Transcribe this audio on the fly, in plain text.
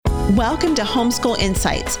Welcome to Homeschool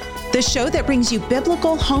Insights, the show that brings you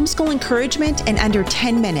biblical homeschool encouragement in under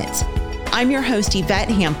 10 minutes. I'm your host, Yvette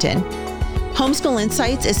Hampton. Homeschool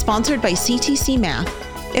Insights is sponsored by CTC Math.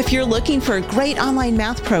 If you're looking for a great online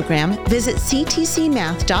math program, visit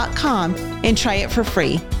ctcmath.com and try it for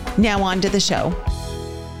free. Now on to the show.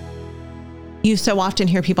 You so often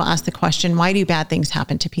hear people ask the question, why do bad things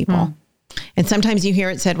happen to people? And sometimes you hear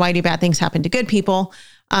it said, why do bad things happen to good people?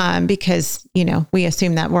 Because, we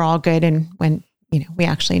assume that we're all good. And when, we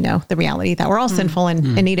actually know the reality that we're all sinful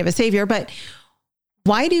and in need of a savior. But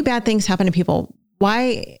why do bad things happen to people?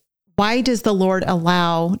 Why does the Lord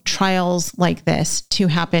allow trials like this to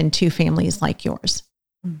happen to families like yours?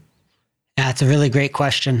 Yeah, it's a really great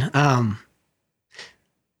question.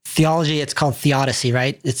 Theology, it's called theodicy,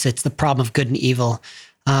 right? It's the problem of good and evil.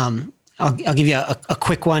 I'll give you a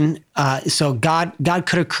quick one. So God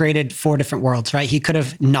could have created 4 different worlds, right? He could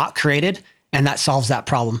have not created, and that solves that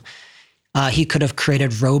problem. He could have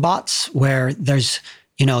created robots where there's,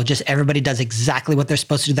 just everybody does exactly what they're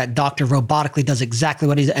supposed to do. That doctor robotically does exactly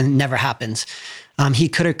what and it never happens. He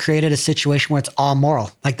could have created a situation where it's all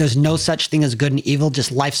moral. Like there's no such thing as good and evil,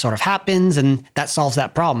 just life sort of happens, and that solves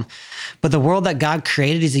that problem. But the world that God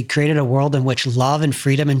created is he created a world in which love and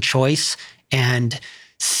freedom and choice and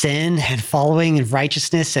sin and following and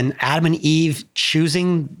righteousness and Adam and Eve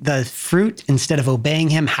choosing the fruit instead of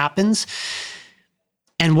obeying him happens.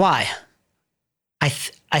 And why? I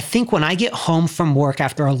think when I get home from work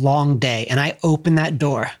after a long day and I open that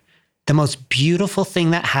door, the most beautiful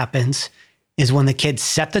thing that happens is when the kids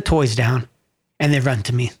set the toys down and they run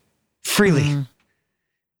to me freely.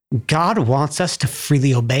 God wants us to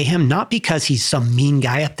freely obey him, not because he's some mean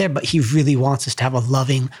guy up there, but he really wants us to have a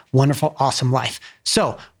loving, wonderful, awesome life.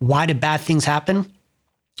 So why do bad things happen?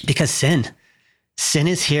 Because sin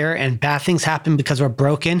is here and bad things happen because we're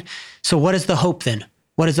broken. So what is the hope then?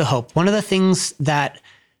 What is the hope? One of the things that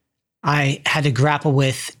I had to grapple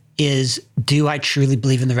with is, do I truly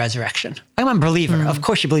believe in the resurrection? I'm a believer. Of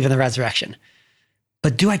course you believe in the resurrection.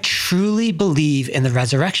 But do I truly believe in the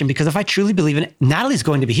resurrection? Because if I truly believe in it, Natalie's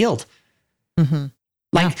going to be healed.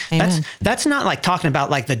 That's not like talking about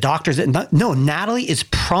like the doctors. No, Natalie is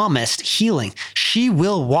promised healing. She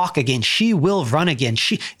will walk again. She will run again.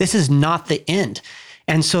 This is not the end.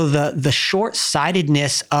 And so the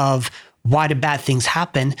short-sightedness of why do bad things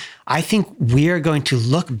happen, I think we're going to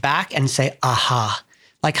look back and say, aha.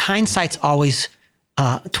 Like hindsight's always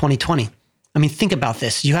 2020. I mean, think about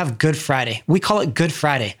this. You have Good Friday. We call it Good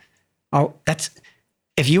Friday. Oh,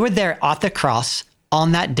 if you were there at the cross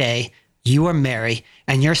on that day, you were Mary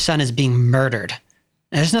and your son is being murdered.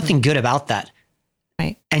 And there's nothing good about that.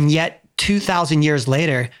 Right. And yet 2,000 years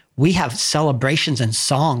later, we have celebrations and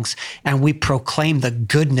songs and we proclaim the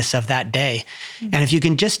goodness of that day. And if you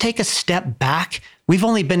can just take a step back, we've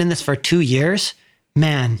only been in this for 2 years.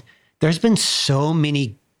 Man, there's been so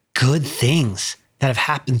many good things that have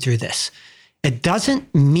happened through this. It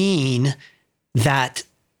doesn't mean that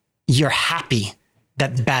you're happy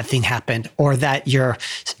that the bad thing happened or that you're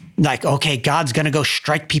like, okay, God's going to go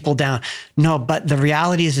strike people down. No, but the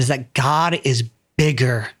reality is that God is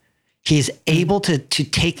bigger. He's able to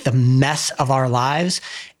take the mess of our lives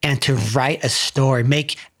and to write a story,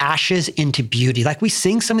 make ashes into beauty. Like we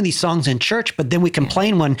sing some of these songs in church, but then we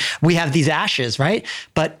complain when we have these ashes, right?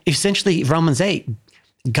 But essentially Romans 8,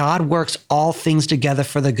 God works all things together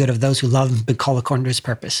for the good of those who love him and call according to his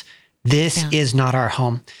purpose. This is not our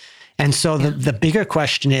home. And so the bigger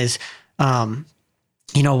question is, why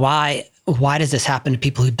does this happen to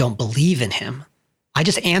people who don't believe in him? I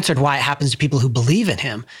just answered why it happens to people who believe in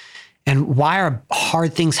him. And why are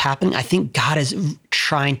hard things happening? I think God is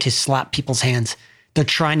trying to slap people's hands. They're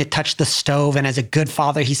trying to touch the stove. And as a good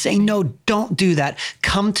father, he's saying, no, don't do that.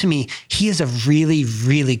 Come to me. He is a really,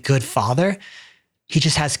 really good father. He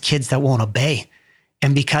just has kids that won't obey.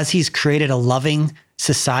 And because he's created a loving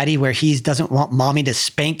society where he doesn't want mommy to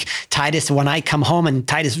spank Titus when I come home and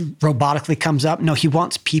Titus robotically comes up. No, he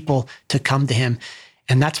wants people to come to him.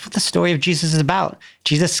 And that's what the story of Jesus is about.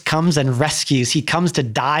 Jesus comes and rescues. He comes to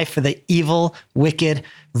die for the evil, wicked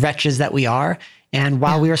wretches that we are. And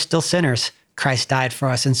while we are still sinners, Christ died for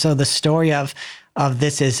us. And so the story of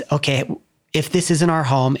this is, okay, if this isn't our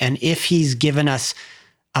home and if he's given us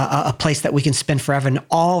a place that we can spend forever and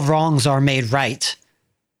all wrongs are made right,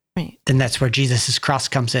 then that's where Jesus' cross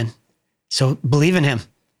comes in. So believe in him.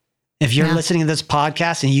 If you're listening to this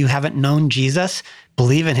podcast and you haven't known Jesus,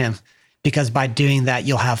 believe in him, because by doing that,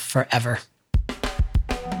 you'll have forever.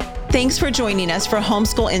 Thanks for joining us for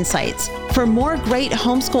Homeschool Insights. For more great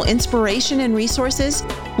homeschool inspiration and resources,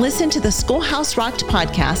 listen to the Schoolhouse Rocked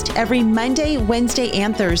podcast every Monday, Wednesday,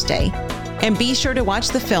 and Thursday. And be sure to watch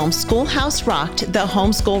the film Schoolhouse Rocked: The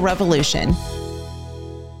Homeschool Revolution.